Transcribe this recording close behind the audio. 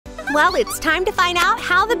Well, it's time to find out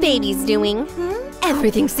how the baby's doing.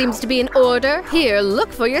 Everything seems to be in order. Here,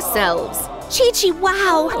 look for yourselves. Chi-Chi,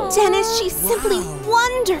 wow! Dennis, she's simply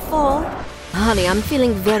wonderful. Honey, I'm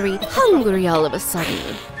feeling very hungry all of a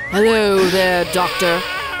sudden. Hello there, doctor.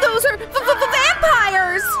 Those are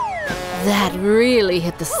vampires! That really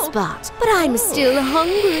hit the spot. But I'm still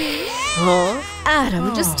hungry. Huh?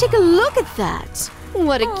 Adam, just take a look at that.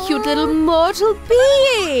 What a cute little mortal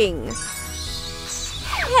being.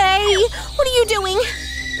 Hey, what are you doing?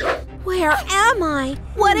 Where am I?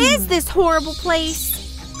 What is this horrible place?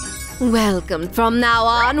 Welcome. From now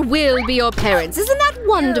on, we'll be your parents. Isn't that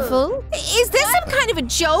wonderful? Is this some kind of a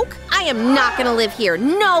joke? I am not gonna live here.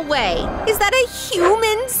 No way. Is that a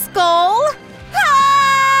human skull?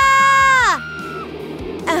 Ah!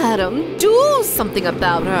 Adam, do something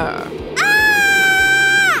about her.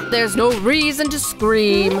 Ah! There's no reason to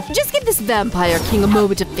scream. Just give this vampire king a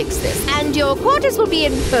moment to fix this, and your quarters will be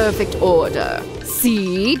in perfect order.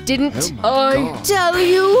 See? Didn't I tell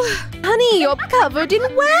you? Honey, you're covered in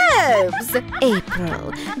webs.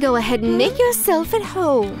 April, go ahead and make yourself at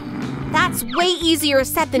home. That's way easier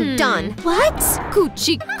said than done. What?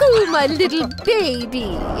 Coochie coo, my little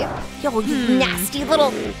baby. Yo, you nasty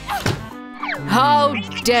little… How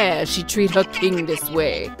dare she treat her king this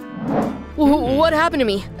way? What happened to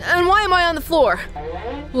me? And why am I on the floor?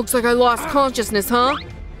 Looks like I lost consciousness, huh?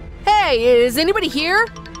 Hey, is anybody here?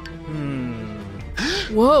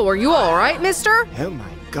 Whoa, are you all right, mister? Oh my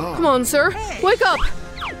God. Come on, sir. Wake up.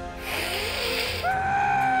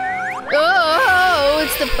 Oh,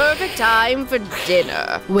 it's the perfect time for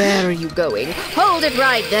dinner. Where are you going? Hold it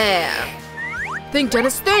right there. Think,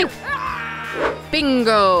 Dennis, think.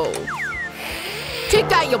 Bingo. Take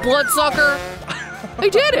that, you bloodsucker. I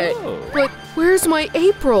did it. But where's my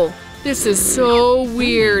April? This is so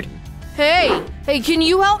weird. Hey, can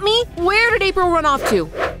you help me? Where did April run off to?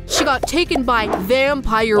 She got taken by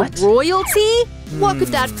vampire royalty? What could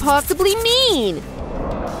that possibly mean?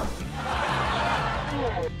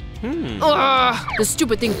 Ugh, the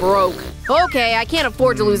stupid thing broke. Okay, I can't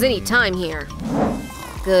afford to lose any time here.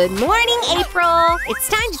 Good morning, April. It's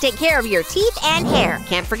time to take care of your teeth and hair.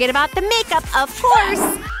 Can't forget about the makeup, of course.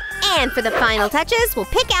 And for the final touches, we'll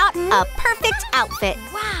pick out a perfect outfit.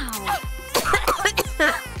 Wow.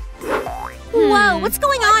 Whoa, what's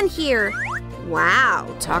going on here? Wow,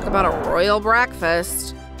 talk about a royal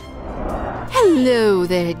breakfast. Hello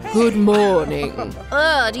there, good morning.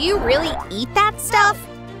 Ugh, do you really eat that stuff?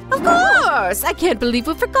 Of course! I can't believe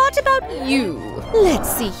we forgot about you. Let's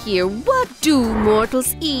see here, what do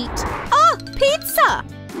mortals eat? Oh, pizza!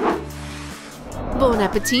 Bon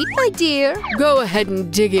appetit, my dear. Go ahead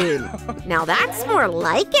and dig in. Now that's more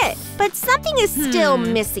like it. But something is still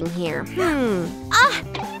missing here.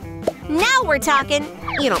 Now we're talking.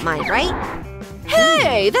 You don't mind, right?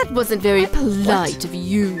 Hey, that wasn't very polite of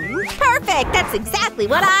you. Perfect! That's exactly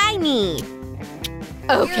what I need.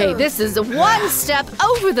 Okay, this is one step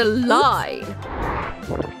over the line.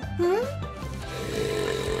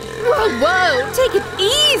 Whoa, take it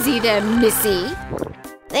easy there, Missy.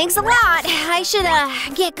 Thanks a lot. I should,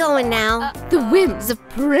 get going now. The whims of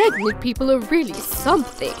pregnant people are really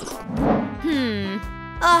something.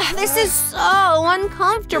 This is so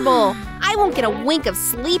uncomfortable. I won't get a wink of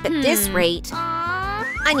sleep at this rate.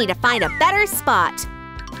 I need to find a better spot.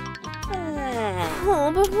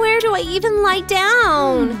 Oh, but where do I even lie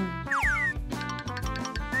down?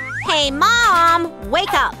 Hey, Mom!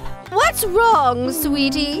 Wake up! What's wrong,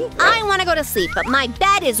 sweetie? I want to go to sleep, but my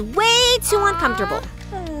bed is way too uncomfortable.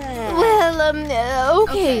 Well,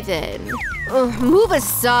 okay then. Move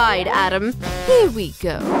aside, Adam. Here we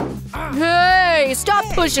go. Hey, stop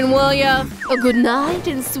pushing, will ya? A good night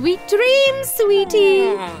and sweet dreams,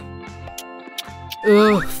 sweetie.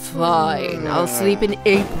 Oh, fine. I'll sleep in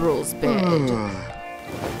April's bed.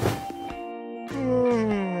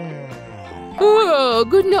 Oh,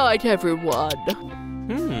 good night, everyone.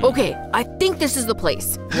 Okay, I think this is the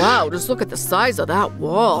place. Wow, just look at the size of that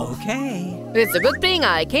wall. Okay. It's a good thing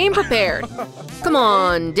I came prepared. Come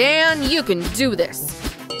on, Dan, you can do this.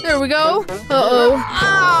 There we go. Uh-oh.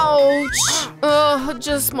 Ouch!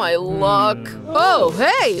 Just my luck. Oh,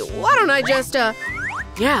 hey, why don't I just,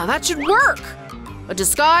 yeah, that should work. A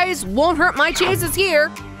disguise won't hurt my chances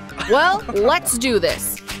here. Well, let's do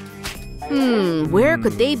this. Where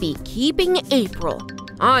could they be keeping April?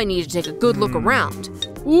 I need to take a good look around.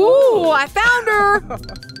 Ooh, I found her!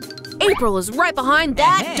 April is right behind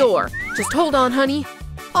that door. Just hold on, honey.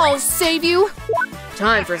 I'll save you.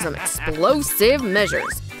 Time for some explosive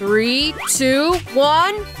measures. 3, 2,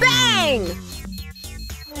 1, bang!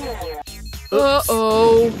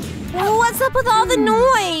 Uh-oh. What's up with all the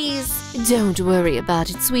noise? Don't worry about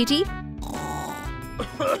it, sweetie.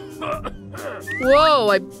 Whoa,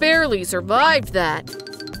 I barely survived that.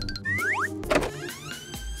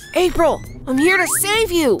 April, I'm here to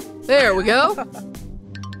save you. There we go.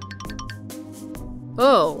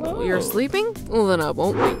 Oh, you're sleeping? Well, then I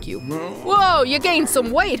won't wake you. Whoa, you gained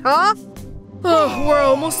some weight, huh? Oh, we're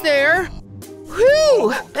almost there.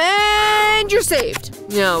 Whew! And you're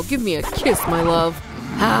saved. Now, give me a kiss, my love.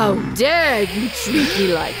 How dare you treat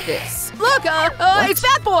me like this? Look, it's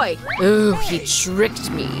Fat Boy! Oh, he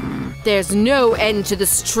tricked me. There's no end to the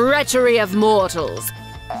treachery of mortals.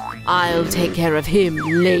 I'll take care of him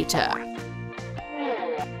later.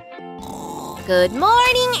 Good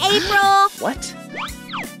morning, April! What?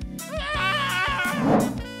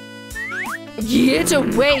 Get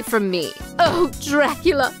away from me! Oh,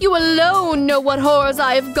 Dracula, you alone know what horrors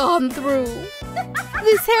I have gone through.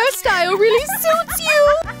 This hairstyle really suits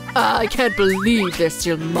you! I can't believe they're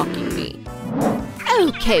still mocking me.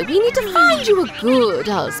 Okay, we need to find you a good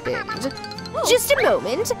husband. Just a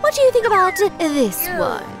moment. What do you think about this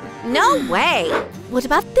one? No way! What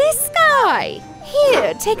about this guy?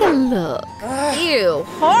 Here, take a look. Ew,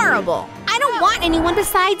 horrible! I don't want anyone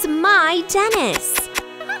besides my Dennis.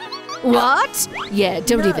 What? Yeah,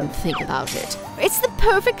 don't even think about it. It's the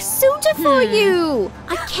perfect suitor for you!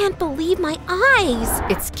 I can't believe my eyes!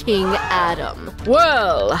 It's King Adam.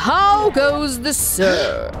 Well, how goes the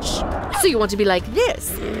search? So you want to be like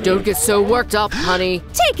this? Don't get so worked up, honey.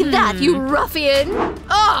 Take that, you ruffian!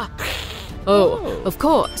 Ah! Oh, of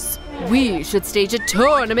course. We should stage a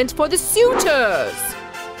tournament for the suitors.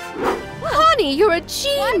 Honey, you're a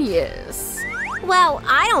genius. Well,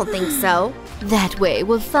 I don't think so. That way,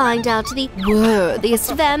 we'll find out the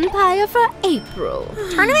worthiest vampire for April.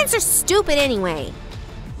 Tournaments are stupid anyway.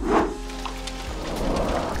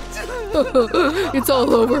 It's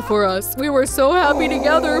all over for us. We were so happy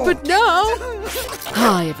together, but now…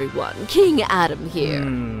 Hi, everyone. King Adam here.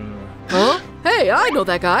 Huh? Hey, I know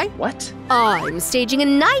that guy. What? I'm staging a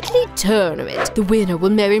nightly tournament. The winner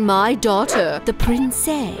will marry my daughter, the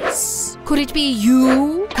princess. Could it be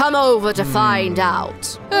you? Come over to find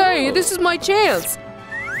out. Hey, this is my chance.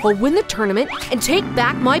 I'll win the tournament and take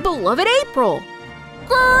back my beloved April.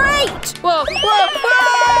 Great! Whoa, whoa,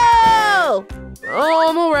 whoa! Oh,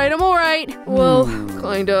 I'm all right. Well,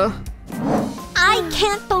 kinda. I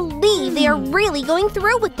can't believe they are really going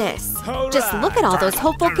through with this. Just look at all those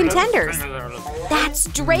hopeful contenders. That's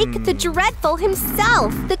Drake the Dreadful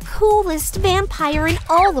himself, the coolest vampire in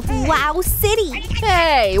all of Wow City.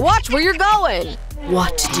 Hey, watch where you're going.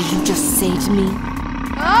 What did you just say to me?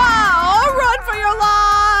 Oh, run for your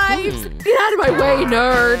lives! Get out of my way,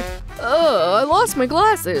 nerd. I lost my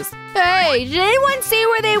glasses. Hey, did anyone see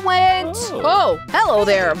where they went? Oh, hello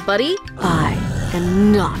there, buddy. I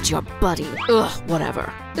am not your buddy. Ugh,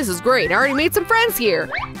 whatever. This is great. I already made some friends here.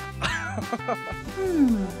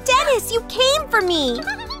 Dennis, you came for me.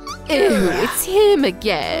 Ew, it's him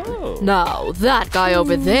again. Now, that guy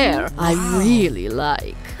over there, I really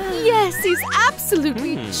like. Yes, he's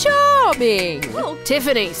absolutely charming.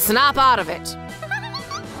 Tiffany, snap out of it.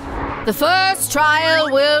 The first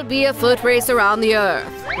trial will be a foot race around the earth.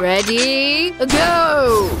 Ready?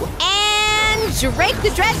 Go! And Drake the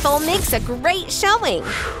Dreadful makes a great showing.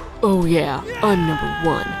 Oh yeah, I'm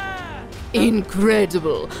 #1.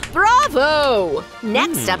 Incredible! Bravo!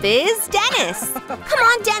 Next up is Dennis. Come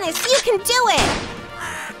on, Dennis, you can do it.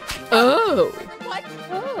 Oh. What?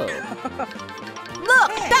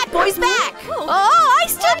 Look, Fat Boy's back. Oh, I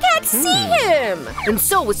still can't see him. And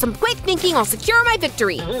so with some quick thinking, I'll secure my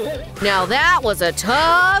victory. Now that was a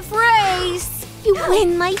tough race. You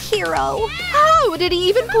win, my hero. How did he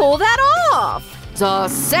even pull that off? The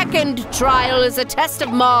second trial is a test of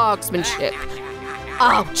marksmanship.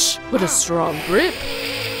 Ouch, what a strong grip.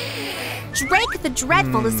 Drake the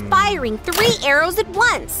Dreadful is firing 3 arrows at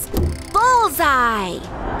once. Bullseye!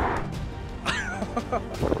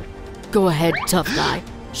 Go ahead, tough guy.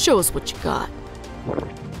 Show us what you got.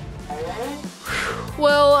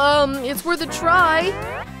 Well, it's worth a try.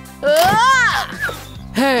 Ah!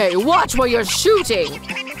 Hey, watch while you're shooting!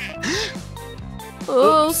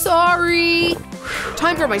 Oh, sorry.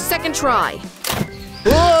 Time for my second try.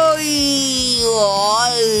 Oh, you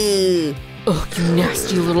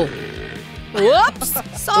nasty little… Whoops!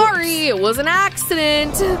 Sorry, it was an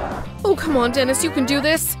accident. Oh, come on, Dennis, you can do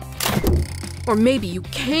this. Or maybe you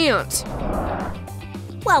can't.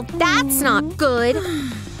 Well, that's not good.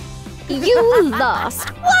 You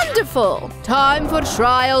lost. Wonderful. Time for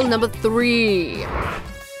trial number 3.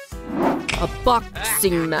 A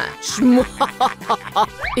boxing match.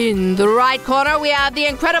 In the right corner, we have the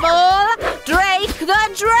incredible Drake the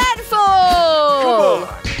Dreadful!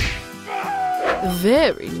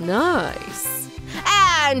 Very nice.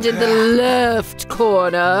 And in the left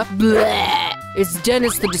corner, bleh, is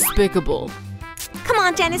Dennis the Despicable. Come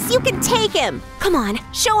on, Dennis, you can take him. Come on,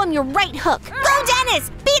 show him your right hook. Go, Dennis,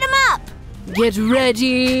 beat him up. Get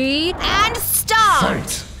ready, and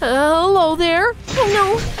start! Hello there. Oh,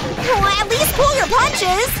 no. Oh, at least pull your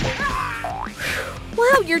punches.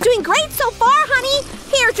 Wow, you're doing great so far, honey.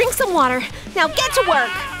 Here, drink some water. Now get to work.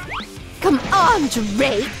 Come on,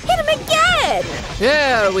 Drake. Hit him again.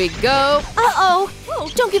 There we go. Uh-oh. Oh,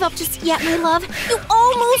 don't give up just yet, my love. You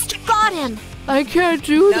almost got him. I can't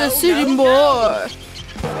do this anymore.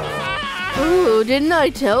 Oh, didn't I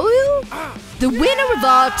tell you? The winner of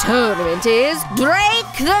our tournament is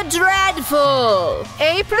Drake the Dreadful.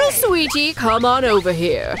 April, sweetie, come on over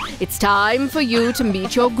here. It's time for you to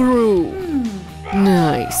meet your groom.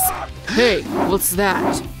 Nice. Hey, what's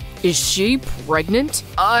that? Is she pregnant?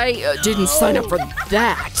 I didn't sign up for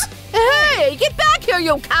that. Hey, get back here,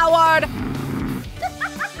 you coward!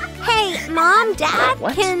 Hey, Mom, Dad,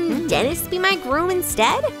 can Dennis be my groom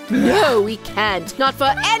instead? No, he can't. Not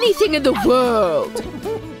for anything in the world.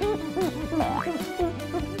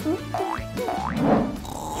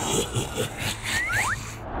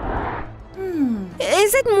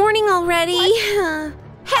 Is it morning already?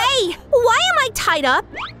 Hey, why am I tied up?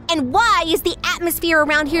 And why is the atmosphere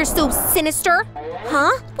around here so sinister?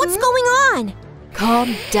 Huh? What's going on?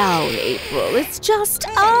 Calm down, April. It's just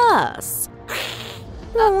us.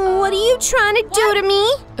 What are you trying to do to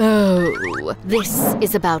me? Oh, this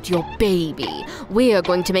is about your baby. We are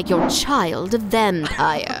going to make your child a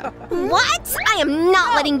vampire. What? I am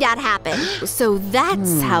not letting that happen. So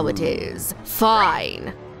that's how it is.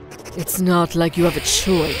 Fine. It's not like you have a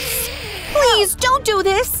choice. Please don't do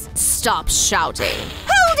this. Stop shouting.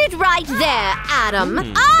 Hold it right there, Adam.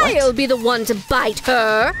 I'll be the one to bite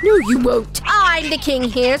her. No, you won't. I'm the king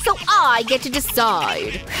here, so I get to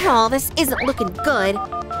decide. Oh, this isn't looking good.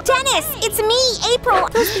 Dennis, it's me, April.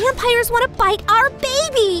 Those vampires want to bite our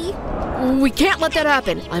baby. We can't let that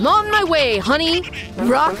happen. I'm on my way, honey.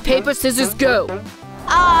 Rock, paper, scissors, go.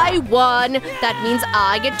 I won. That means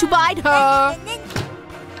I get to bite her.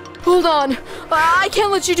 Hold on. I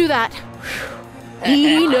can't let you do that.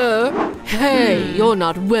 Ina! Hey, you're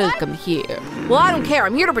not welcome here. Well, I don't care.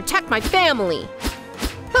 I'm here to protect my family.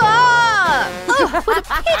 Ah! Oh, what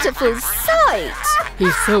a pitiful sight.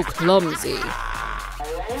 He's so clumsy.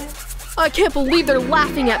 I can't believe they're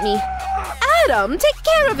laughing at me. Adam, take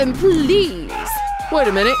care of him, please. Wait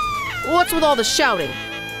a minute. What's with all the shouting?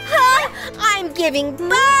 Huh? I'm giving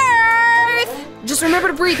birth. Just remember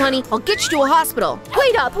to breathe, honey. I'll get you to a hospital.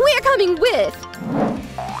 Wait up, we're coming with.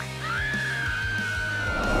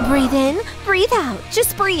 Breathe in, breathe out.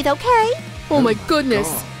 Just breathe, okay? Oh my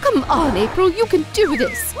goodness. Come on, April, you can do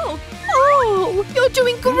this. Oh, you're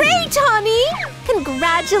doing great, honey.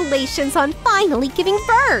 Congratulations on finally giving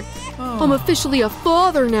birth. I'm officially a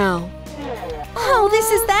father now. Oh,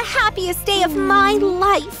 this is the happiest day of my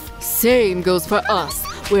life. Same goes for us.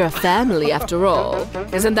 We're a family after all.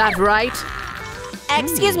 Isn't that right?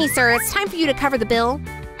 Excuse me, sir. It's time for you to cover the bill.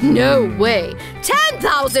 No way.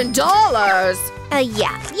 $10,000!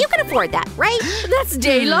 Yeah, you can afford that, right? That's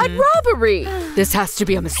daylight robbery. This has to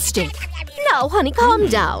be a mistake. No, honey, calm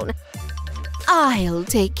down. I'll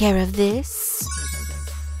take care of this.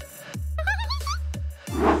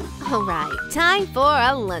 All right, time for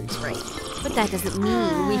a lunch break. But that doesn't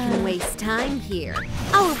mean we can waste time here.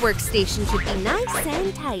 Our workstation should be nice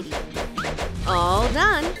and tidy. All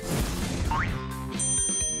done.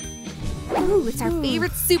 Ooh, it's our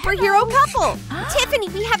favorite superhero couple. Tiffany,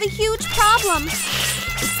 we have a huge problem.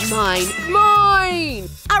 Mine. Mine!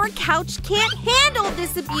 Our couch can't handle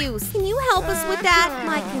this abuse. Can you help us with that?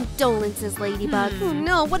 My condolences, Ladybug. Oh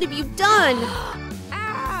no, what have you done?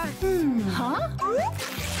 Huh?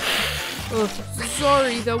 Oh,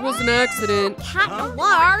 sorry, that was an accident. Cat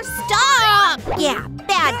Noir, stop! Yeah,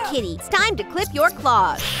 bad kitty. It's time to clip your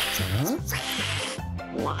claws.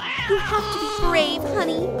 You have to be brave,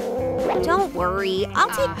 honey. Don't worry, I'll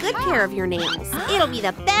take good care of your nails. It'll be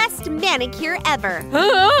the best manicure ever.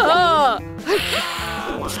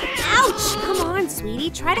 Ouch! Come on, sweetie,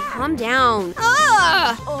 try to calm down.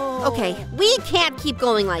 Okay, we can't keep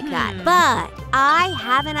going like that, but I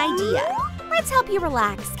have an idea. Let's help you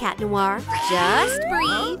relax, Cat Noir. Just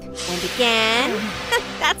breathe. And again.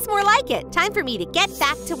 That's more like it. Time for me to get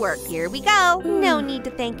back to work. Here we go. No need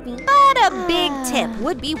to thank me. But a big tip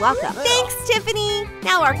would be welcome. Thanks, Tiffany.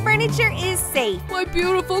 Now our furniture is safe. My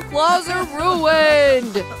beautiful claws are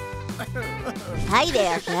ruined. Hi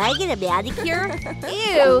there, can I get a manicure?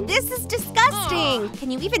 Ew, this is disgusting.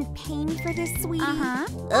 Can you even pay me for this, sweetie?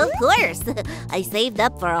 Of course. I saved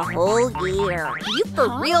up for a whole year. Are you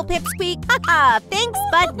for real, Pipsqueak? Haha, thanks,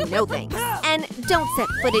 but no thanks. And don't set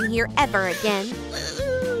foot in here ever again.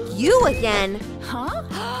 You again?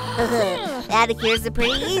 Manicures are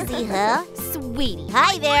pretty easy, huh? Sweetie.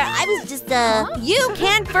 Hi there, I was just, You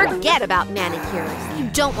can forget about manicures. You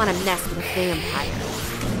don't want to mess with a vampire.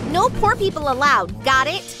 No poor people allowed, got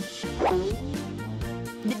it?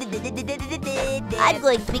 I'm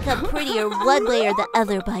going to become prettier one way or the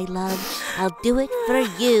other, my love. I'll do it for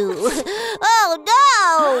you. Oh,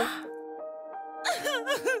 no!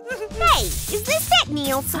 Hey, is this that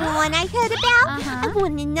nail salon I heard about? I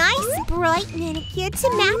want a nice, bright manicure to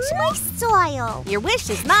match my style. Your wish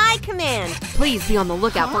is my command. Please be on the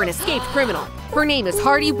lookout for an escaped criminal. Her name is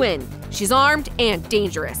Hardy Wynn. She's armed and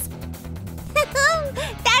dangerous.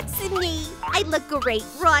 That's me. I look great,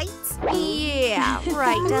 right? Yeah,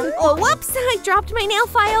 right. Oh, whoops, I dropped my nail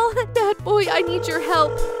file. Bad boy, I need your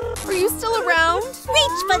help. Are you still around?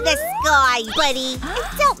 Reach for the sky, buddy.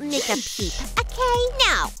 And don't make a peep, okay?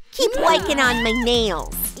 Now, keep working on my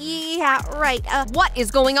nails. Yeah, right. What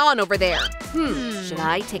is going on over there? Should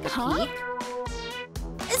I take a peek?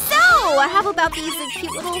 So, how about these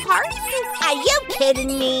cute little hearts? Are you kidding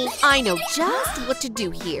me? I know just what to do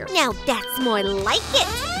here. Now that's more like it.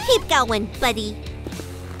 Keep going, buddy.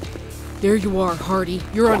 There you are, Hardy.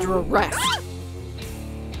 You're under arrest.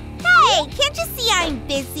 Hey, can't you see I'm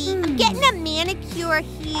busy? I'm getting a manicure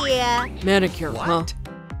here. Manicure, huh?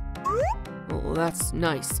 Oh, that's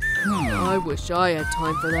nice. I wish I had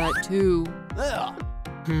time for that, too.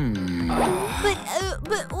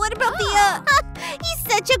 But what about the, he's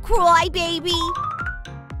such a crybaby.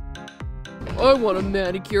 I want a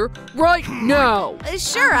manicure right now.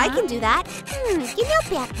 Sure, I can do that. You know,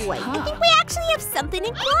 bad boy, I think we actually have something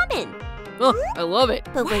in common. I love it.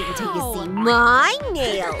 But wait until you see my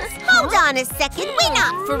nails. Hold on a second, we're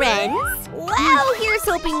not friends. Well, here's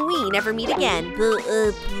hoping we never meet again.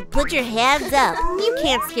 Put your hands up. You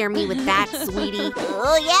can't scare me with that, sweetie.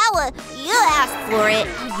 Oh, yeah, well, you asked for it.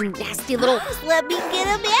 Oh, you nasty little... Let me get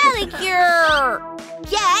a manicure.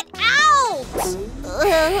 Get out!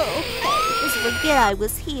 Just forget I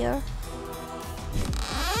was here.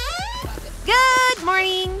 Good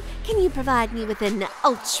morning. Can you provide me with an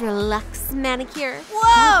ultra luxe manicure?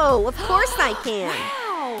 Whoa, of course I can.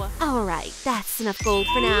 Wow. All right, that's enough gold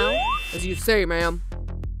for now. As you say, ma'am.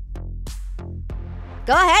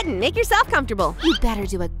 Go ahead and make yourself comfortable. You better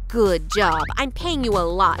do a good job. I'm paying you a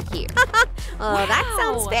lot here. Oh, that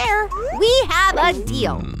sounds fair. We have a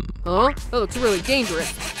deal. Huh? That looks really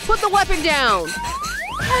dangerous. Put the weapon down.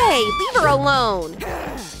 Hey, leave her alone.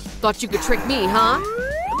 Thought you could trick me, huh?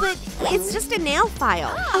 But it's just a nail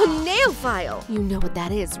file. A nail file? You know what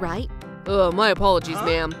that is, right? My apologies,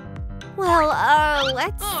 ma'am. Well,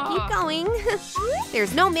 let's keep going.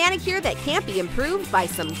 There's no manicure that can't be improved by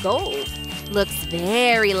some gold. Looks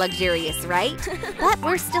very luxurious, right? But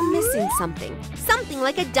we're still missing something. Something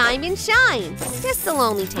like a diamond shine. This'll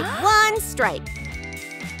only take one strike.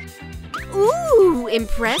 Ooh,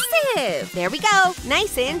 impressive. There we go.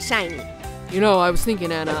 Nice and shiny. You know, I was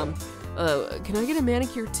thinking, Anna, can I get a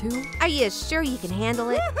manicure too? Are you sure you can handle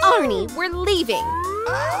it? Arnie, we're leaving.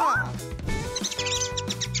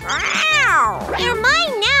 You're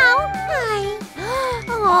mine now. Hi.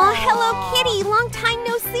 Oh, hello, Kitty. Long time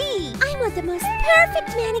no see. I want the most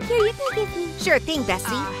perfect manicure you can give me. Sure thing,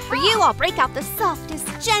 Bestie. For you, I'll break out the softest,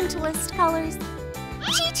 gentlest colors.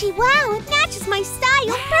 Chi-Chi, wow, it matches my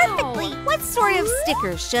style perfectly. What sort of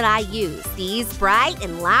stickers should I use? These bright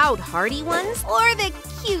and loud Hardy ones? Or the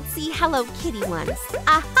cutesy Hello Kitty ones?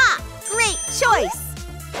 Aha! Great choice!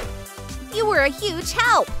 You were a huge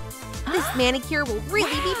help. This manicure will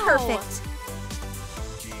really be perfect.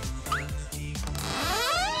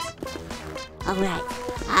 All right,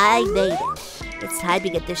 I made it. It's time to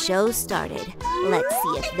get the show started. Let's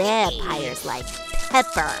see if vampires like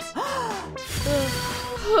pepper.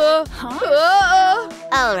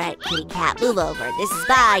 All right, kitty cat, move over. This is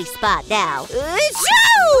my spot now. Shoo!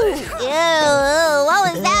 Ew,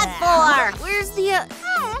 what was that for? Where's the,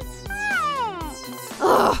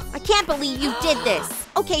 Ugh, I can't believe you did this.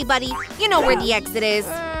 Okay, buddy, you know where the exit is.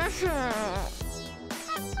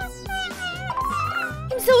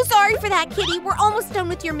 I'm so sorry for that, kitty. We're almost done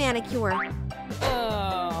with your manicure.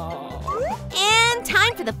 And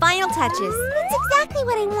time for the final touches. That's exactly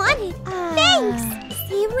what I wanted. Thanks.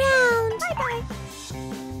 See you around. Bye-bye.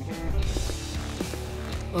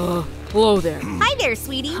 Hello there. Hi there,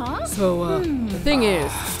 sweetie. So, the thing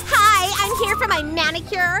is... Hi, I'm here for my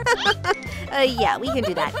manicure. Yeah, we can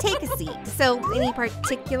do that. Take a seat. So, any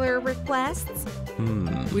particular requests?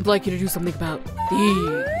 We'd like you to do something about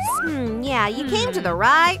these. Yeah, you came to the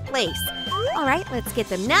right place. All right, let's get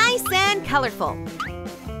them nice and colorful.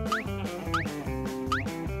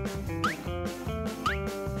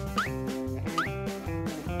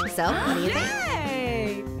 So, what do you think?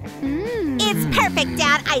 It's perfect,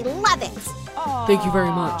 Dad. I love it. Thank you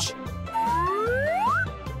very much.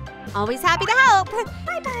 Always happy to help.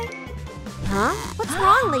 Bye-bye. Huh? What's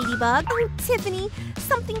wrong, Ladybug? Oh, Tiffany,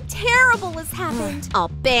 something terrible has happened. I'll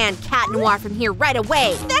ban Cat Noir from here right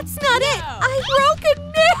away. That's not it. I broke a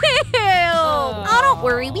nail. Oh, don't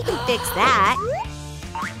worry. We can fix that.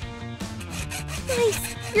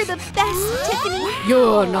 Nice. You're the best, Tiffany.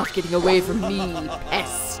 You're not getting away from me,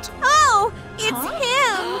 pest. Oh, it's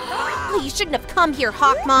him. Oh, you shouldn't have come here,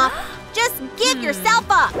 Hawkmoth. Just give yourself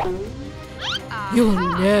up.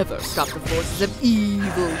 You'll never stop the forces of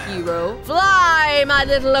evil, hero. Fly, my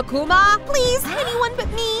little Akuma! Please, anyone but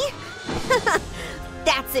me.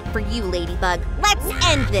 That's it for you, Ladybug. Let's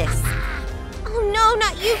end this. Oh no,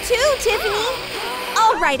 not you too, Tiffany.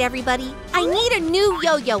 All right, everybody. I need a new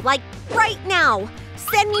yo-yo, like right now.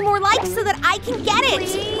 Send me more likes so that I can get it.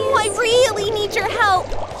 Oh, I really need your help.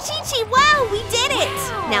 Chi-Chi, wow, we did it.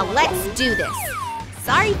 Now let's do this.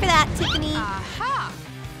 Sorry for that, Tiffany. Ha!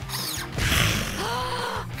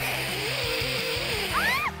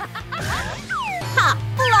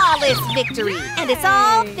 Flawless victory! And it's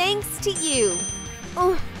all thanks to you.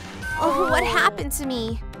 Oh, what happened to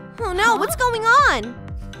me? Oh no, what's going on?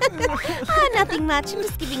 Nothing much. I'm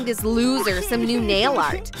just giving this loser some new nail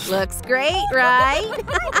art. Looks great, right?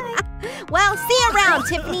 Well, see you around,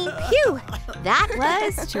 Tiffany. Phew, that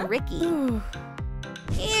was tricky.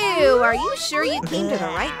 Ew, are you sure you came to the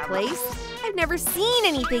right place? I've never seen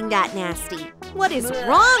anything that nasty. What is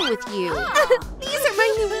wrong with you? These are my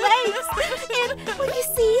new legs. And, well, you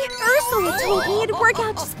see, Ursula told me it'd work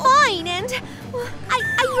out just fine. And I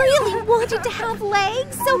really wanted to have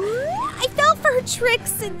legs, so I fell for her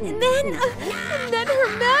tricks. And then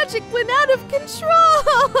her magic went out of control.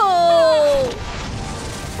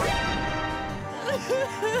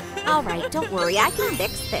 All right, don't worry. I can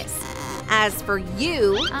fix this. As for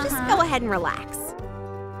you, just go ahead and relax.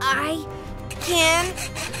 I can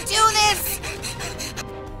do this!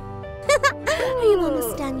 Are you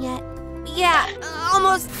almost done yet? Yeah,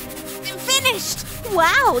 almost finished!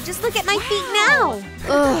 Wow, just look at my feet now!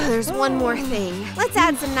 Oh, there's one more thing. Let's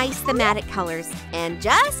add some nice thematic colors. And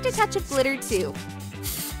just a touch of glitter, too.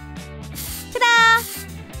 Ta-da!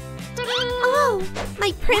 Oh,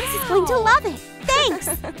 my prince is going to love it. Thanks!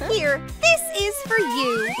 Here, this is for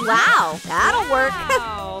you. Wow, that'll work.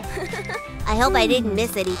 I hope I didn't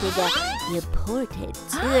miss anything important.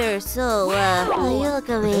 They're so, you look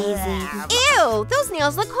amazing. Ew, those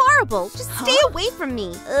nails look horrible. Just stay away from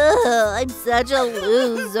me. Ugh, I'm such a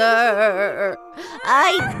loser.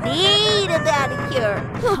 I need a manicure.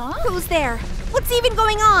 Who's there? What's even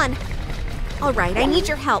going on? All right, I need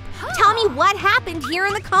your help. Tell me what happened here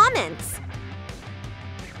in the comments.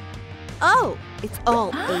 Oh, it's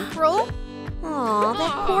all April? Aw,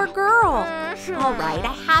 that poor girl. All right,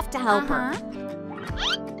 I have to help her.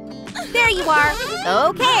 There you are.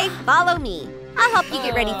 Okay, follow me. I'll help you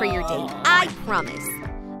get ready for your date. I promise.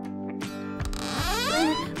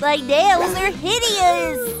 My nails are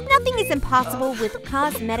hideous. Nothing is impossible with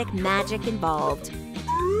cosmetic magic involved.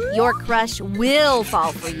 Your crush will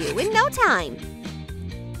fall for you in no time.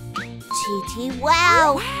 Chi-Chi,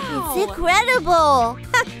 wow, it's incredible.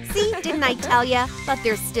 See, didn't I tell ya? But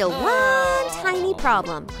there's still one tiny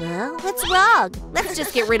problem. Well, what's wrong? Let's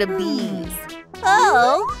just get rid of these.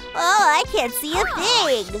 Oh, I can't see a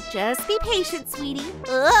thing. Just be patient, sweetie.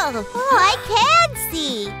 Oh, I can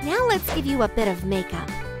see. Now let's give you a bit of makeup.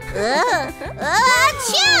 Achoo!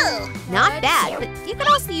 Not bad, but you could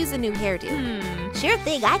also use a new hairdo. Sure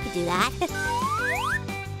thing, I could do that.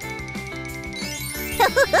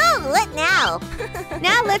 What now?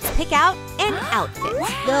 Now let's pick out an outfit.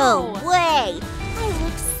 No way! I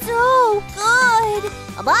look so good!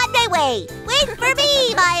 I'm on my way! Wait for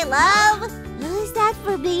me, my love! Is that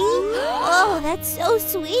for me? Oh, that's so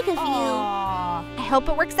sweet of you. I hope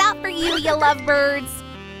it works out for you, you lovebirds.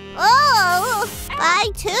 Oh,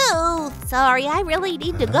 I too. Sorry, I really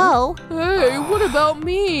need to go. Hey, what about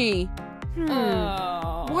me?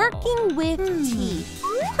 Working with teeth.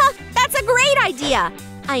 Huh, that's a great idea.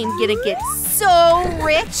 I am gonna get so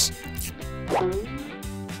rich.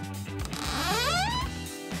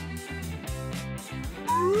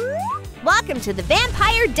 Welcome to the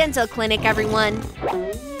Vampire Dental Clinic, everyone.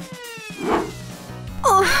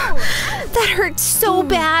 Oh, that hurts so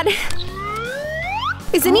bad.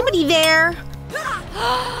 Is anybody there?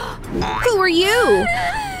 Who are you?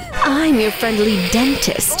 I'm your friendly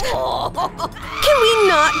dentist. Can we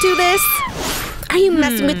not do this? Are you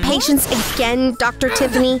messing with patients again, Dr.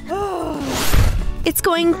 Tiffany? It's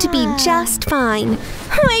going to be just fine.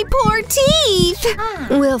 My poor teeth!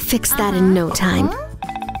 We'll fix that in no time.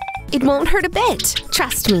 It won't hurt a bit,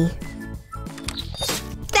 trust me.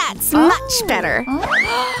 That's much better.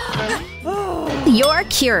 You're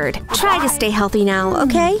cured. Try to stay healthy now,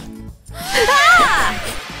 okay? Ah!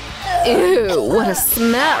 Ew, what a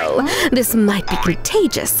smell. This might be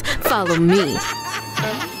contagious. Follow me.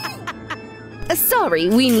 Sorry,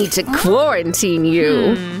 we need to quarantine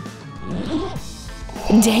you.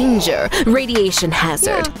 Danger. Radiation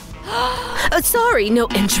hazard. Sorry, no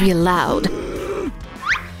entry allowed.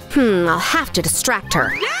 I'll have to distract her.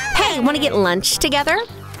 Hey, want to get lunch together?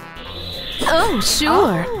 Oh,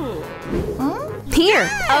 sure. Here.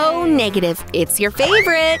 Oh, negative. It's your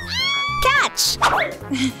favorite. Catch!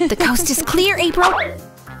 The coast is clear, April.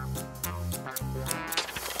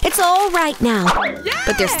 It's all right now.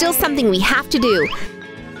 But there's still something we have to do.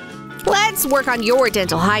 Let's work on your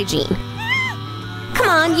dental hygiene. Come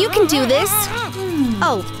on, you can do this.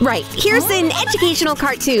 Oh, right. Here's an educational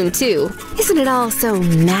cartoon, too. Isn't it all so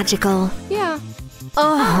magical? Yeah.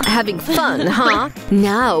 Oh, having fun, huh?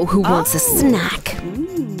 Now who wants a snack?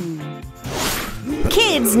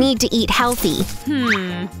 Kids need to eat healthy.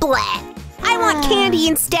 Bleh. I want candy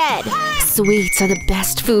instead. Sweets are the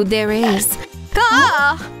best food there is.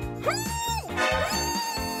 Ah!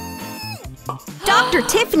 Dr.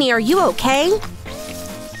 Tiffany, are you okay?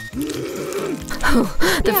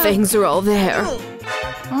 The fangs are all there.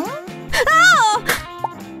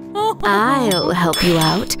 Oh! I'll help you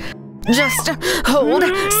out. Just hold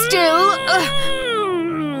still.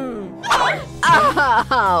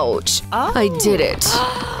 Ouch! I did it.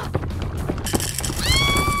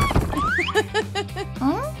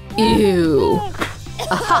 Ew.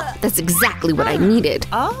 Aha, that's exactly what I needed.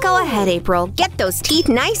 Go ahead, April. Get those teeth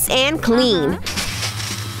nice and clean.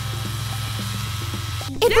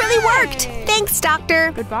 It really worked! Thanks,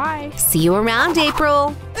 doctor! Goodbye. See you around,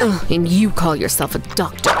 April! Ugh, and you call yourself a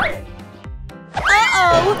doctor.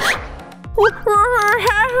 Uh-oh!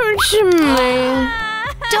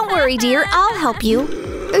 Don't worry, dear. I'll help you.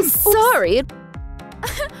 Sorry.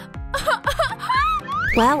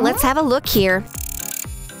 Well, let's have a look here.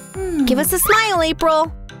 Give us a smile,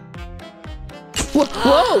 April. Whoa,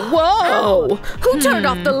 whoa, whoa! Who turned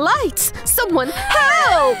off the lights? Someone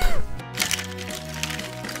help!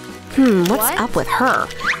 What's up with her?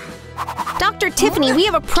 Dr. Tiffany, we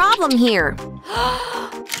have a problem here.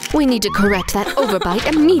 We need to correct that overbite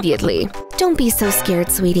immediately. Don't be so scared,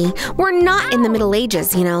 sweetie. We're not in the Middle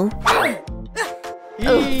Ages, you know.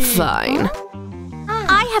 Oh, fine.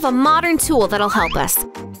 I have a modern tool that'll help us.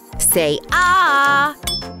 Say ah.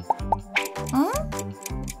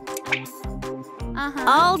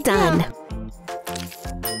 All done.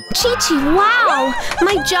 Chi-Chi, wow!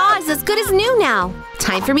 My jaw is as good as new now.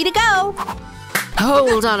 Time for me to go.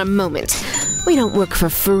 Hold on a moment. We don't work for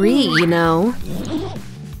free, you know.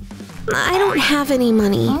 I don't have any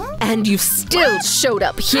money. And you still showed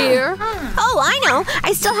up here? Oh, I know.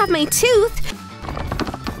 I still have my tooth.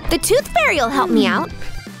 The tooth fairy will help me out.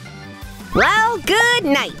 Well, good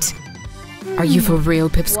night. Are you for real,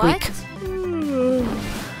 Pipsqueak?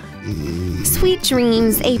 Sweet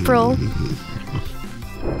dreams, April.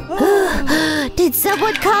 Did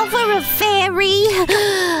someone call for a fairy?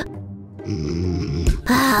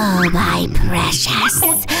 Oh, my precious.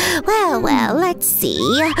 Well, let's see.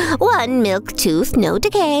 One milk tooth, no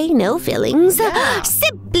decay, no fillings.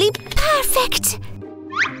 Simply perfect.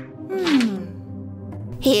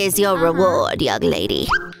 Here's your reward, young lady.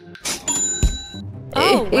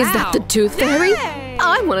 Oh, wow. Is that the tooth fairy?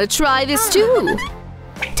 I want to try this too.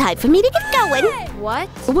 Time for me to get going. What?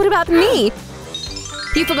 What about me?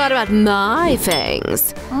 You forgot about my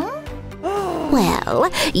fangs. Well,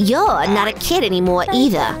 you're not a kid anymore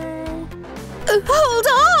either. Hold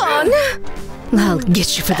on! I'll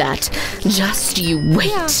get you for that. Just you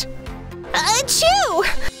wait. Achoo!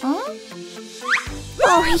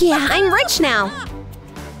 Oh, yeah, I'm rich now.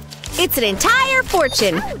 It's an entire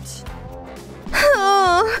fortune.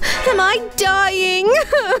 Oh, am I dying?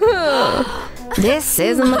 This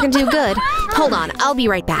isn't looking too good. Hold on, I'll be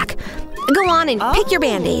right back. Go on and pick your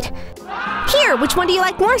Band-Aid. Here, which one do you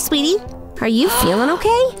like more, sweetie? Are you feeling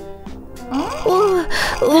okay?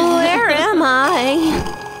 Where am I?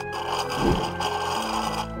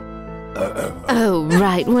 Oh,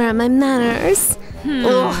 right, where are my manners?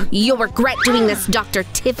 Oh, you'll regret doing this, Dr.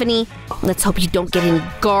 Tiffany. Let's hope you don't get any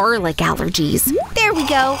garlic allergies. There we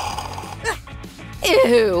go.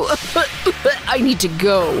 Ew! I need to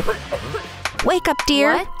go. Wake up,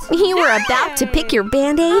 dear. What? You were about to pick your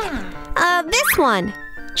Band-Aid? This one.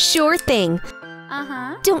 Sure thing.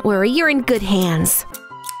 Uh-huh. Don't worry, you're in good hands.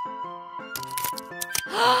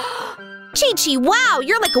 Chi-Chi, wow,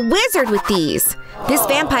 you're like a wizard with these. This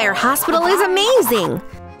vampire hospital is amazing.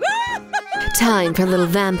 Time for a little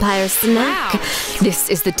vampire snack. This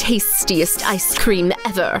is the tastiest ice cream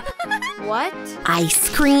ever. What? Ice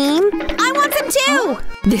cream? I want some too!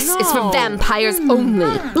 This is for vampires only.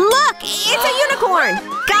 Look, it's a unicorn!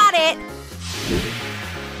 Got it!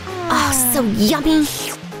 Oh, so yummy.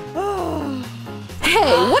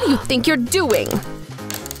 Hey, what do you think you're doing?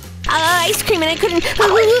 Ice cream and I couldn't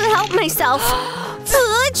help myself.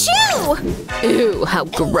 Achoo! Ew, how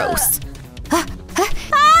gross.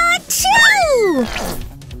 Achoo!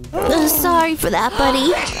 Sorry for that,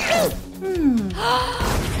 buddy.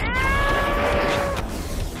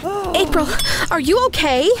 April, are you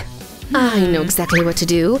okay? I know exactly what to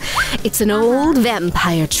do. It's an old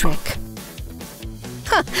vampire trick.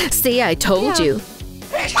 Huh, see, I told you.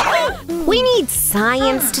 We need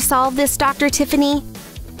science to solve this, Dr. Tiffany.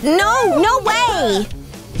 No way!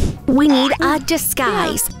 We need a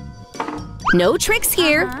disguise. No tricks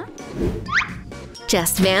here.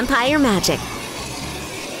 Just vampire magic.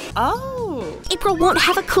 Oh! April won't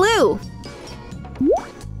have a clue.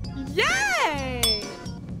 Yay!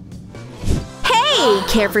 Hey,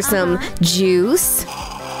 care for some juice?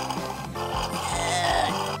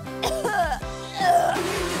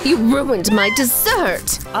 You ruined my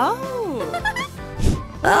dessert. Oh!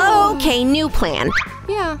 Okay, new plan.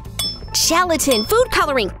 Yeah. Gelatin, food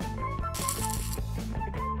coloring.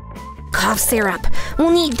 Cough syrup.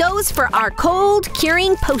 We'll need those for our cold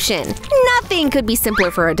curing potion. Nothing could be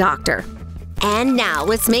simpler for a doctor. And now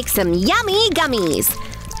let's make some yummy gummies.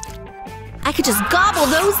 I could just gobble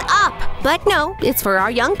those up. But no, it's for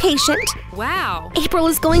our young patient. Wow! April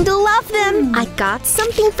is going to love them. I got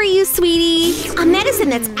something for you, sweetie. A medicine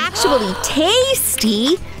that's actually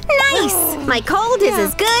tasty. Nice! My cold is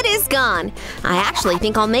as good as gone. I actually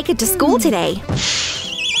think I'll make it to school today.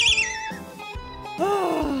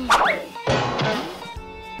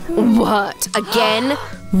 What? Again?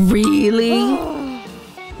 Really?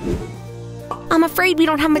 I'm afraid we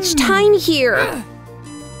don't have much time here.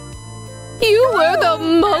 You were the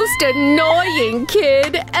most annoying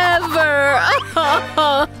kid ever!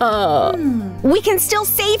 We can still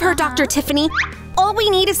save her, Dr. Tiffany. All we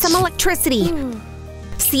need is some electricity.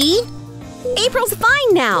 See? April's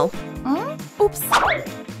fine now. Oops!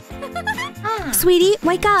 Sweetie,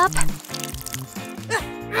 wake up.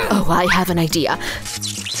 Oh, I have an idea.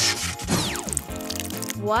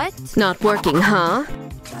 What? Not working, huh?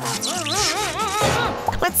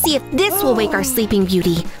 Let's see if this will wake our sleeping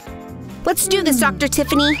beauty. Let's do this, Dr.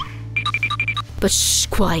 Tiffany. But shh,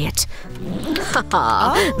 quiet.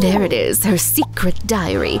 Haha, there it is, her secret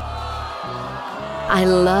diary. I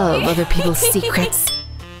love other people's secrets.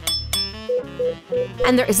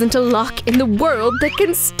 And there isn't a lock in the world that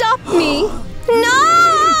can stop me.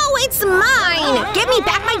 No! It's mine! Give me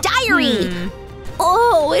back my diary!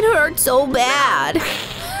 Oh, it hurts so bad.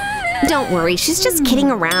 Don't worry, she's just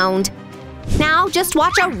kidding around. Now, just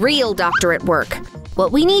watch a real doctor at work.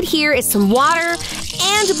 What we need here is some water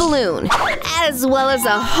and a balloon, as well as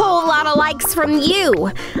a whole lot of likes from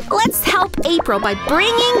you. Let's help April by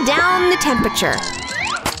bringing down the temperature.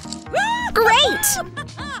 Great!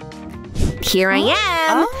 Here I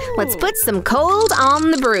am. Let's put some cold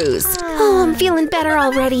on the bruise. Oh, I'm feeling better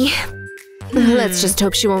already. Let's just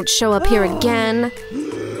hope she won't show up here again.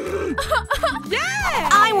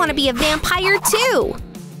 I want to be a vampire too.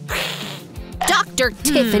 Dr.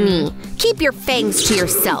 Tiffany, keep your fangs to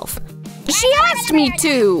yourself. She asked me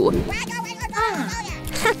to!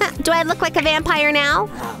 Do I look like a vampire now?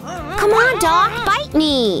 Come on, Doc, bite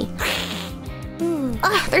me.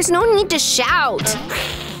 Ugh, there's no need to shout.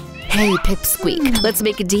 Hey, Pipsqueak, let's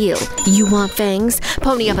make a deal. You want fangs?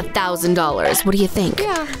 Pony up $1,000. What do you think?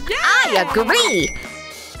 I agree.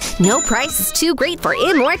 No price is too great for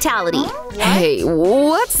immortality. Hey,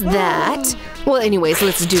 what's that? Well, anyways,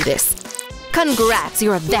 let's do this. Congrats,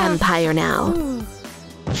 you're a vampire now.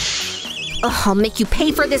 Ugh, I'll make you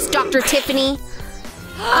pay for this, Dr. Tiffany.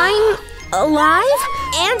 I'm alive?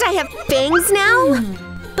 And I have fangs now?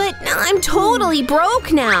 But I'm totally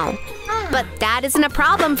broke now. But that isn't a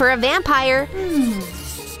problem for a vampire.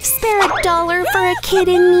 Spare $1 for a kid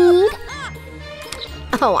in need.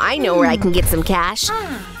 Oh, I know where I can get some cash.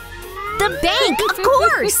 The bank, of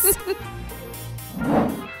course!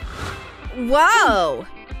 Whoa!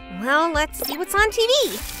 Well, let's see what's on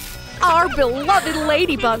TV. Our beloved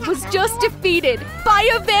ladybug was just defeated by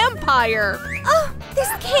a vampire! Oh, This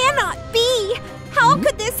cannot be! How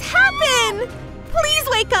could this happen? Please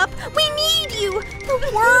wake up! We need you!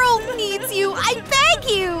 The world needs you! I beg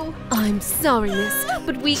you! I'm sorry, miss,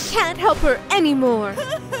 but we can't help her anymore.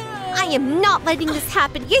 I am not letting this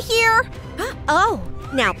happen, you hear? Oh,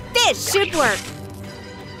 now this should work.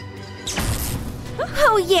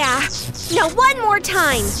 Oh yeah! Now one more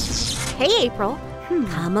time! Hey, April.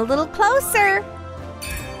 Come a little closer.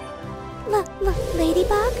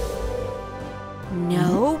 Ladybug?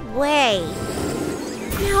 No way.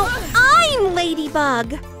 Now I'm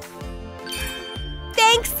Ladybug.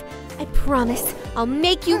 Thanks. I promise I'll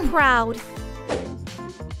make you proud.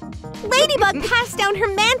 Ladybug passed down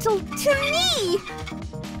her mantle to me.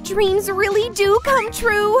 Dreams really do come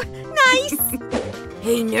true. Nice.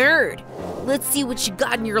 Hey, nerd. Let's see what you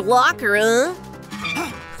got in your locker, huh?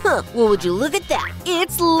 Huh, well, would you look at that?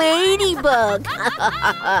 It's Ladybug!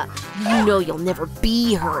 You know you'll never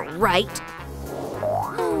be her, right?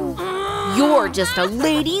 You're just a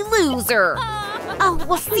lady loser! Oh,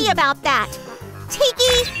 we'll see about that.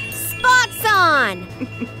 Tiki, spots on!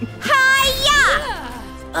 Hiya!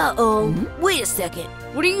 Uh-oh, wait a second.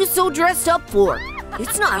 What are you so dressed up for?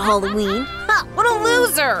 It's not Halloween. Ha, what a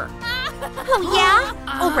loser! Oh, yeah?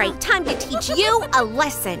 All right, time to teach you a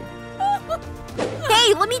lesson.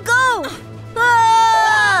 Hey, let me go!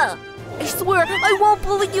 Ah! I swear I won't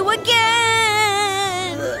bully you again!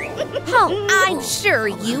 Oh, I'm sure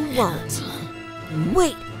you won't.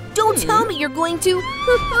 Wait, don't tell me you're going to…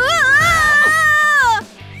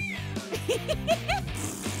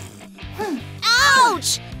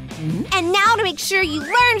 Ouch! And now to make sure you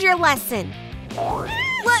learned your lesson.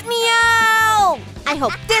 Let me out! I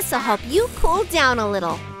hope this'll help you cool down a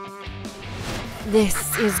little.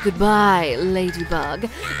 This is goodbye, Ladybug.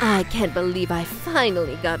 I can't believe I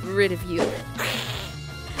finally got rid of you.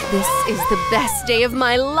 This is the best day of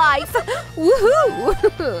my life! Woohoo!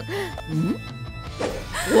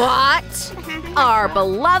 What? Our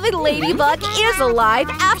beloved Ladybug is alive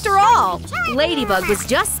after all! Ladybug was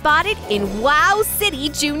just spotted in Wow City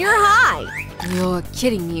Junior High. You're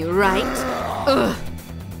kidding me, right? Ugh!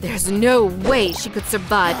 There's no way she could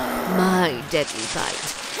survive my deadly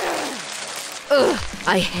bite. Ugh,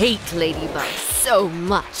 I hate Ladybugs so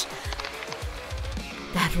much.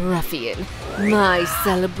 That ruffian. My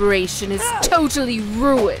celebration is totally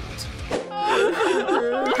ruined.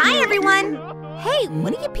 Hi, everyone. Hey,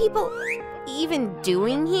 what are you people even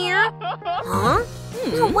doing here? Huh?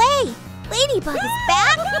 No way. Ladybug is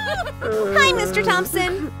back. Hi, Mr.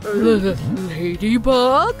 Thompson.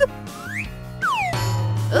 Ladybug?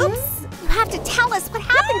 Oops. You have to tell us what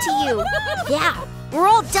happened to you. Yeah. We're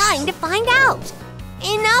all dying to find out.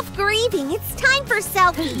 Enough grieving. It's time for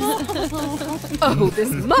selfies. Oh, this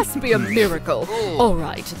must be a miracle. All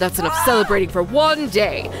right, that's enough celebrating for one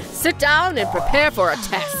day. Sit down and prepare for a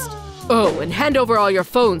test. Oh, and hand over all your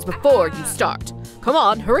phones before you start. Come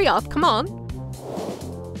on, hurry up, come on.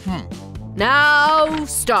 Now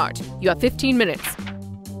start. You have 15 minutes.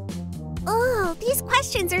 Oh, these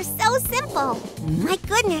questions are so simple. My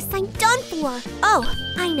goodness, I'm done for. Oh,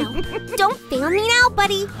 I know. Don't fail me now,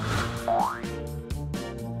 buddy.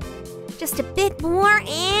 Just a bit more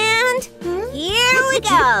and here we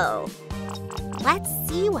go. Let's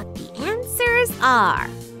see what the answers are.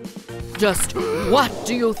 Just what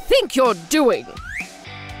do you think you're doing?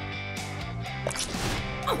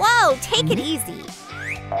 Whoa, take it easy.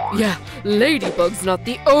 Yeah, Ladybug's not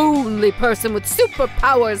the only person with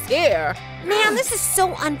superpowers here. Man, this is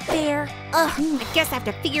so unfair. Ugh, I guess I have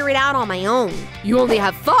to figure it out on my own. You only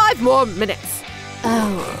have 5 more minutes.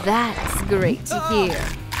 Oh, that's great to hear.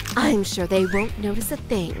 I'm sure they won't notice a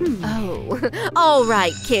thing. Oh, all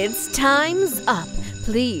right, kids, time's up.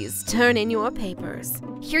 Please turn in your papers.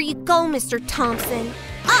 Here you go, Mr. Thompson.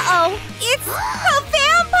 Uh-oh, it's a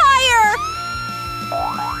vampire!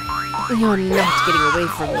 You're not getting away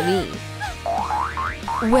from me.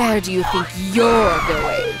 Where do you think you're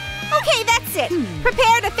going? Okay, that's it.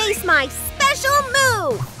 Prepare to face my special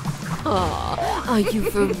move. Aw, are you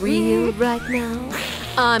for real right now?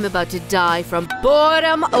 I'm about to die from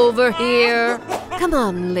boredom over here. Come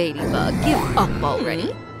on, Ladybug, give up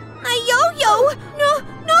already. A yo-yo!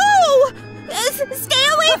 No! Stay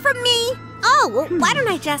away from me! Oh, well, why don't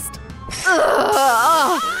I just…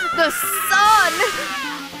 The sun!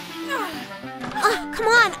 Come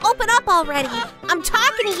on, open up already. I'm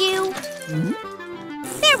talking to you.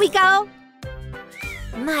 There we go.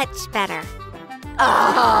 Much better.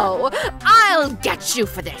 Oh, I'll get you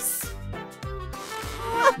for this.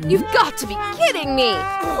 You've got to be kidding me.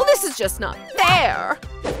 Well, this is just not fair.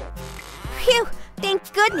 Phew,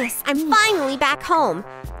 thank goodness I'm finally back home.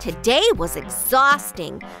 Today was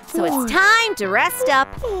exhausting, so it's time to rest up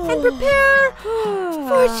and prepare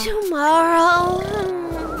for tomorrow.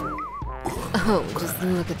 Oh, just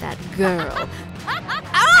look at that girl.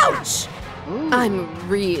 Ouch! I'm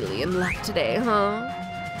really in luck today, huh?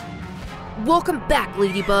 Welcome back,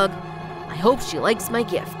 Ladybug. I hope she likes my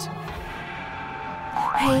gift.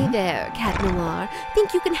 Hey there, Cat Noir.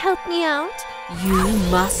 Think you can help me out? You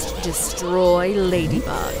must destroy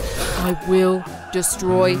Ladybug. I will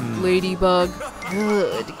destroy Ladybug.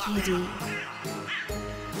 Good, kitty.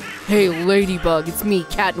 Hey, Ladybug, it's me,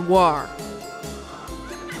 Cat Noir.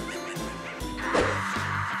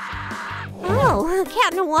 Oh,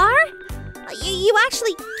 Cat Noir? You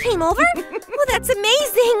actually came over? Well, that's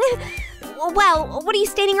amazing. Well, what are you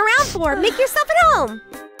standing around for? Make yourself at home.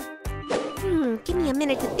 Give me a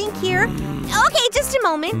minute to think here. Okay, just a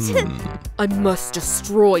moment. I must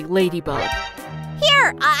destroy Ladybug.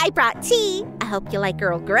 Here, I brought tea. I hope you like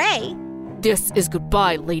Earl Grey. This is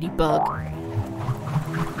goodbye, Ladybug.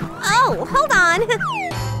 Oh, hold on.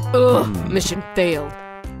 Ugh, mission failed.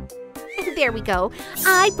 There we go.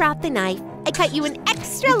 I brought the knife. I cut you an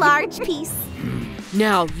extra large piece.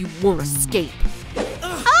 Now you won't escape.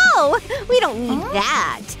 Oh, we don't need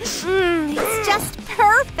that. It's just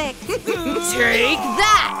perfect. Take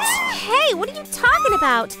that! Hey, what are you talking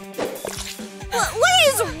about? What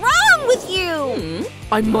is wrong with you?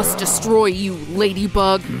 I must destroy you,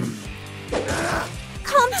 Ladybug.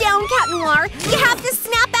 Calm down, Cat Noir. You have to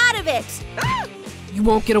snap out of it. You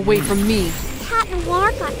won't get away from me. Cat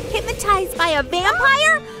Noir got hypnotized by a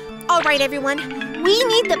vampire? All right, everyone. We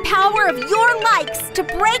need the power of your likes to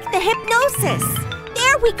break the hypnosis.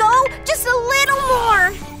 There we go. Just a little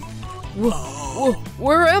more. Whoa,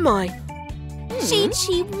 where am I?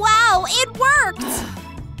 Chi-Chi, wow, it worked.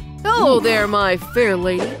 Hello there, my fair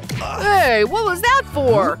lady. Hey, what was that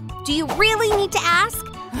for? Do you really need to ask?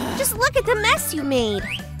 Just look at the mess you made.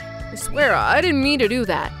 I swear, I didn't mean to do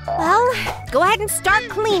that. Well, go ahead and start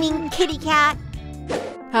cleaning, kitty cat.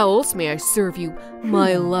 How else may I serve you,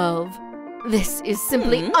 my love? This is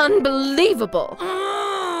simply unbelievable.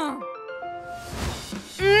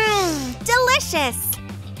 Delicious.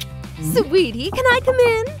 Sweetie, can I come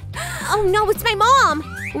in? Oh no, it's my mom.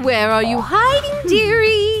 Where are you hiding,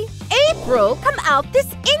 dearie? April, come out this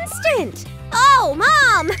instant. Oh,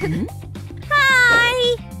 Mom.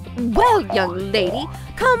 Hi. Well, young lady,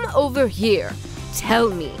 come over here. Tell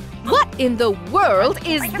me, what in the world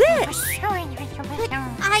is this?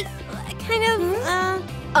 I kind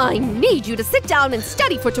of, I need you to sit down and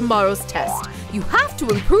study for tomorrow's test. You have to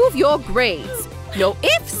improve your grades. No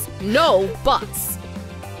ifs, no buts.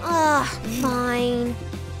 Fine.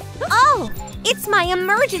 Oh, it's my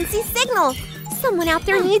emergency signal. Someone out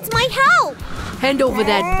there needs my help. Hand over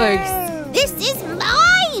that purse. This is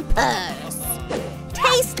my purse.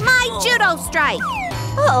 Taste my judo strike.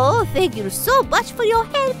 Oh, thank you so much for your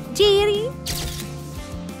help, dearie.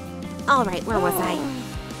 All right, where was I?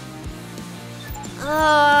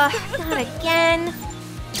 Not again.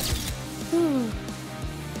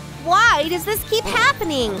 Why does this keep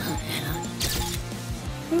happening?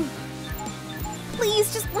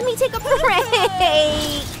 Please, just let me take a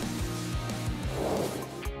break.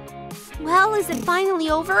 Well, is it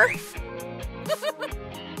finally over?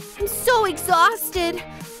 I'm so exhausted.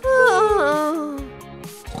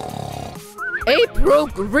 April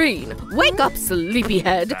Green, wake up,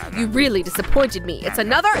 sleepyhead. You really disappointed me. It's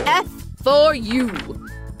another F for you.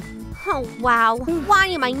 Oh, wow. Why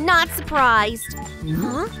am I not surprised?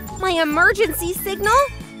 Huh? My emergency signal?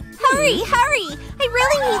 Hurry, hurry! I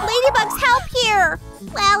really need Ladybug's help here.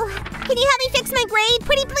 Well, can you help me fix my grade,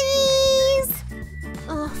 pretty please?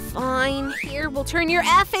 Oh, fine. Here, we'll turn your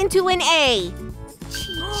F into an A.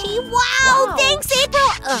 Chi-Chi, wow! Thanks,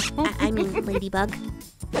 April! I mean, Ladybug.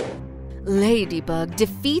 Ladybug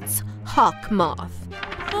defeats Hawk Moth.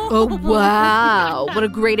 Oh, wow. What a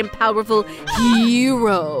great and powerful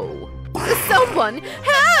hero. Someone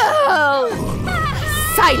help!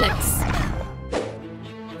 Silence!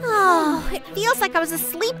 Oh, it feels like I was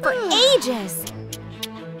asleep for ages.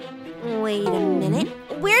 Wait a minute.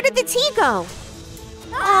 Where did the tea go?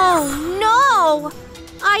 Oh, no!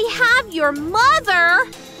 I have your mother!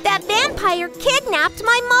 That vampire kidnapped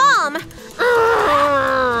my mom!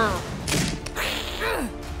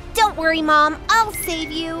 Don't worry, Mom. I'll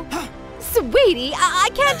save you. Sweetie, I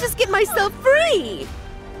can't just get myself free.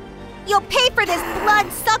 You'll pay for this,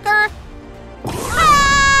 bloodsucker!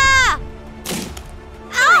 Ah!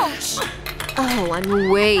 Ouch! Oh, I'm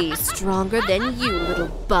way stronger than you, little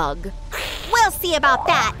bug. We'll see about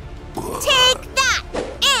that. Take that!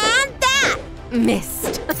 And that!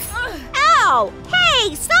 Missed. Ow!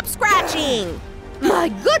 Hey, stop scratching! My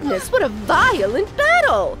goodness, what a violent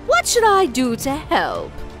battle! What should I do to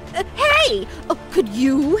help? Hey! Could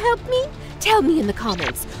you help me? Tell me in the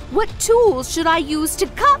comments, what tools should I use to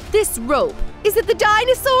cut this rope? Is it the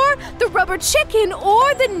dinosaur, the rubber chicken,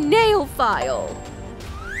 or the nail file?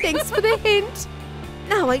 Thanks for the hint.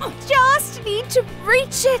 Now I just need to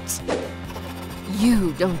reach it.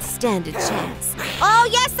 You don't stand a chance. Oh,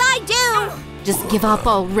 yes, I do! Just give up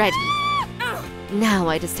already. Now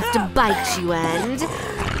I just have to bite you and…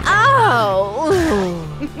 Ow!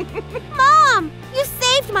 Mom, you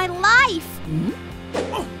saved my life!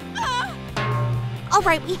 All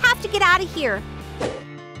right, we have to get out of here.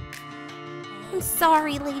 I'm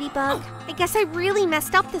sorry, Ladybug. I guess I really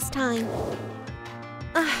messed up this time.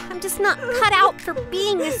 I'm just not cut out for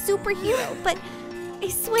being a superhero, but I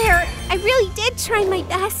swear, I really did try my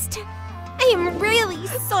best. I am really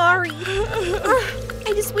sorry.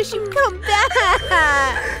 I just wish you'd come back.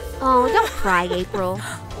 Oh, don't cry, April.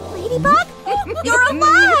 Ladybug, you're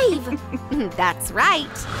alive! That's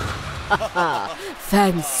right.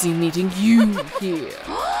 Fancy meeting you here.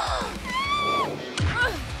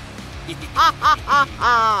 Ha ha ha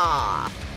ha!